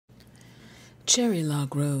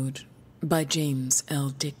Cherrylog Road by James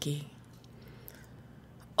L. Dickey.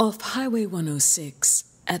 Off Highway 106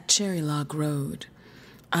 at Cherrylog Road,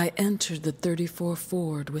 I entered the 34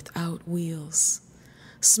 Ford without wheels,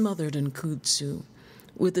 smothered in kudzu,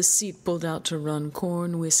 with the seat pulled out to run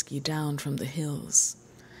corn whiskey down from the hills.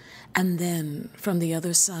 And then, from the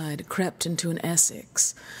other side, crept into an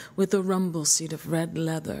Essex with a rumble seat of red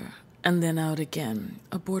leather, and then out again,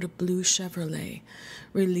 aboard a blue Chevrolet,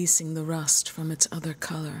 releasing the rust from its other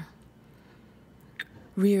color.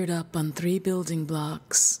 Reared up on 3 building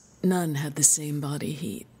blocks, none had the same body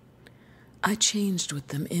heat. I changed with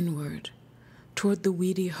them inward, toward the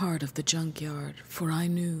weedy heart of the junkyard, for I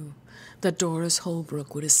knew that Doris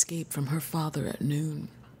Holbrook would escape from her father at noon,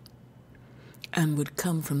 and would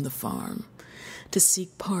come from the farm to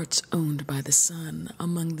seek parts owned by the son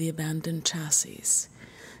among the abandoned chassis,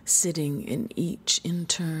 sitting in each in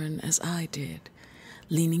turn as I did,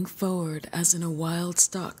 leaning forward as in a wild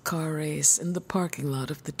stock car race in the parking lot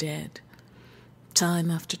of the dead. Time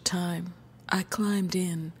after time, I climbed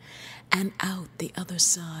in and out the other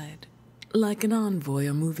side, like an envoy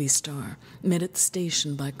or movie star met at the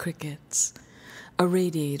station by crickets. A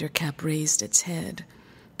radiator cap raised its head,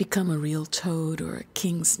 become a real toad or a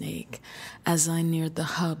king snake as I neared the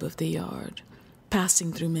hub of the yard,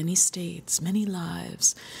 passing through many states, many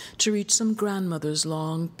lives, to reach some grandmother's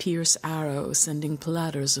long pierce arrow sending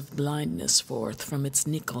platters of blindness forth from its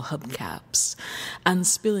nickel hubcaps and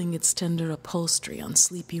spilling its tender upholstery on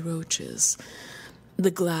sleepy roaches.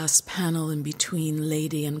 The glass panel in between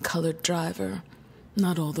lady and colored driver,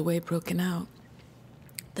 not all the way broken out.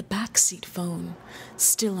 The backseat phone,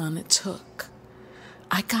 still on its hook.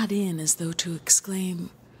 I got in as though to exclaim,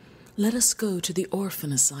 "Let us go to the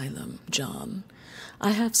orphan asylum, John.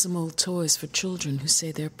 I have some old toys for children who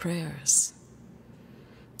say their prayers."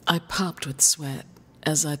 I popped with sweat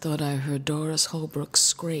as I thought I heard Doris Holbrook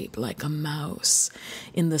scrape like a mouse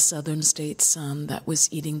in the southern state sun that was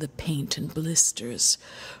eating the paint and blisters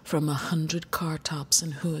from 100 car tops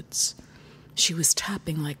and hoods. She was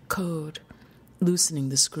tapping like code, loosening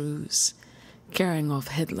the screws, carrying off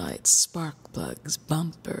headlights, spark plugs,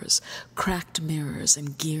 bumpers, cracked mirrors,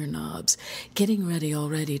 and gear knobs, getting ready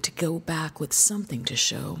already to go back with something to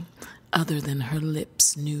show, other than her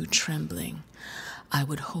lips' new trembling. I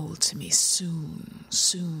would hold to me soon,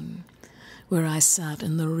 soon, where I sat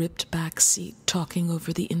in the ripped back seat talking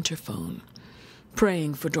over the interphone,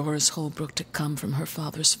 praying for Doris Holbrook to come from her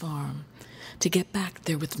father's farm, to get back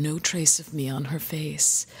there with no trace of me on her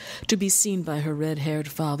face, to be seen by her red-haired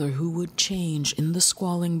father who would change in the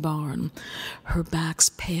squalling barn her back's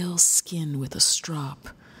pale skin with a strop,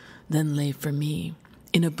 then lay for me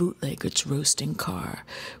in a bootlegger's roasting car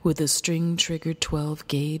with a string-triggered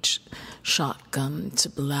 12-gauge shotgun to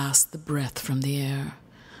blast the breath from the air.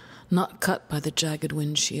 Not cut by the jagged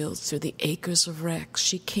windshields through the acres of wrecks,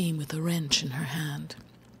 she came with a wrench in her hand.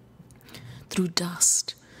 Through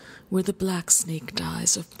dust, where the black snake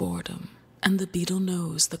dies of boredom, and the beetle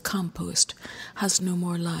knows the compost has no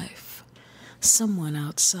more life. Someone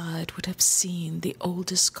outside would have seen the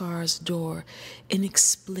oldest car's door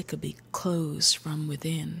inexplicably close from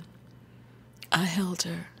within. I held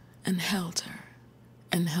her and held her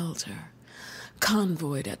and held her,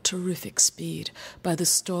 convoyed at terrific speed by the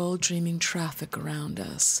stall-dreaming traffic around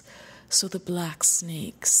us, so the black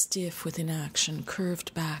snake, stiff with inaction,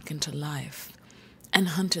 curved back into life and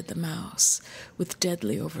hunted the mouse with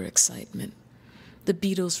deadly overexcitement. The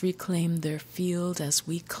beetles reclaimed their field as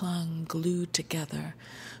we clung, glued together,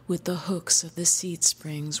 with the hooks of the seat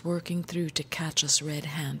springs working through to catch us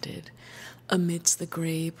red-handed, amidst the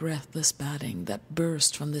gray, breathless batting that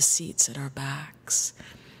burst from the seats at our backs.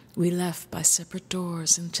 We left by separate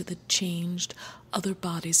doors into the changed other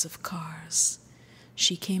bodies of cars.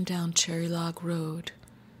 She came down Cherrylog Road,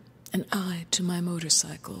 and I to my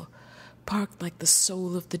motorcycle, parked like the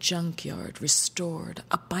soul of the junkyard, restored,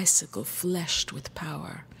 a bicycle fleshed with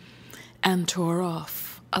power, and tore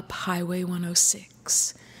off up Highway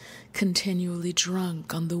 106, continually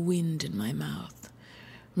drunk on the wind in my mouth,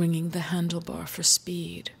 ringing the handlebar for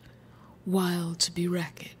speed, wild to be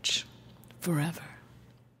wreckage forever.